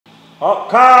好，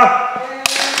看。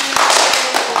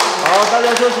好，大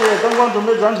家休息，灯光准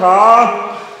备转场。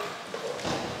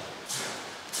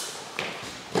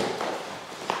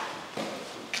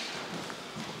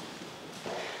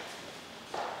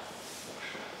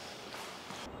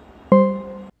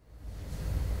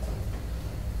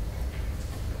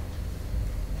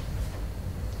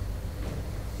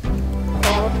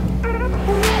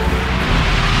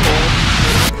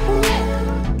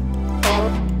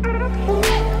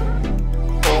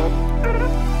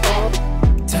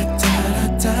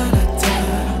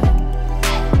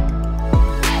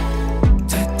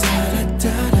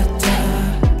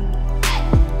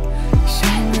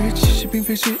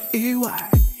 非是意外，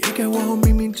也该我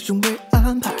冥冥之中被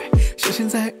安排。现现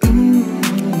在，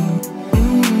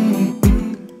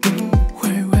回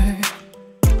味，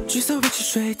聚散为汽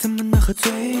水，怎么能喝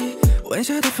醉？晚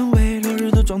霞的氛围，落日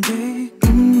的装堆。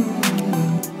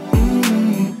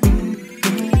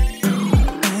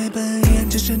爱扮演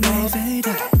只是内啡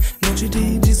带，扭曲的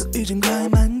金色已经快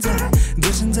满载，到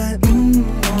现在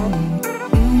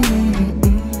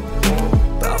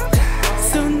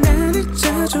，So难的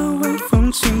加州微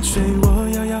风轻吹，我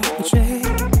摇摇追。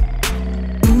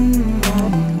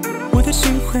我的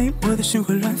心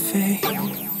会乱飞。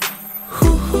呼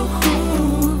呼呼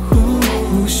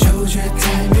呼，嗅觉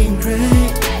太敏锐。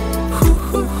呼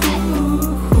呼呼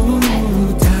呼，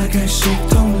大概是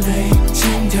同类。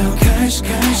前调开始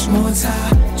摩擦，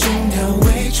中调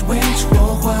微起火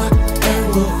花，而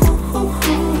我呼呼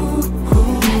呼，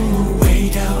味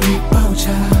道里爆炸。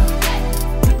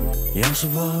要是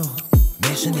我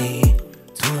没是你，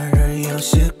突然人有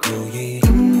些故意。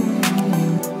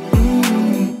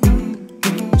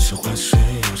是划水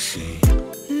游戏，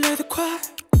来得快，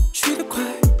去得快，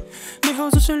美好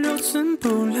总是留存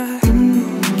不来。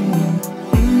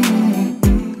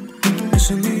爱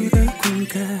上你的骨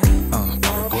感。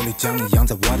玻璃将你养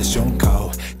在我的胸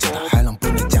口，见到海浪不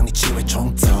能将你气味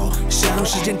冲走。下楼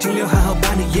时间停留，好好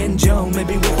把你研究。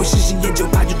maybe 我会细心研究，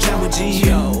怕就占我基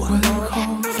友。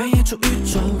飞跃出宇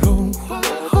宙，融化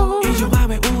后依旧外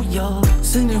围无忧。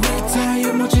思念会在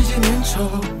幽默之间粘稠，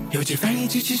有机翻译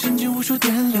机器神经无数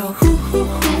电流。呼呼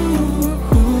呼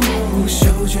呼，嗅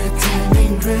觉太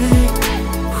敏锐。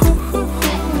呼呼呼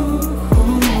呼，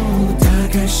大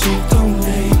概是同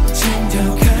类。前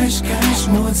调开始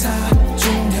摩擦。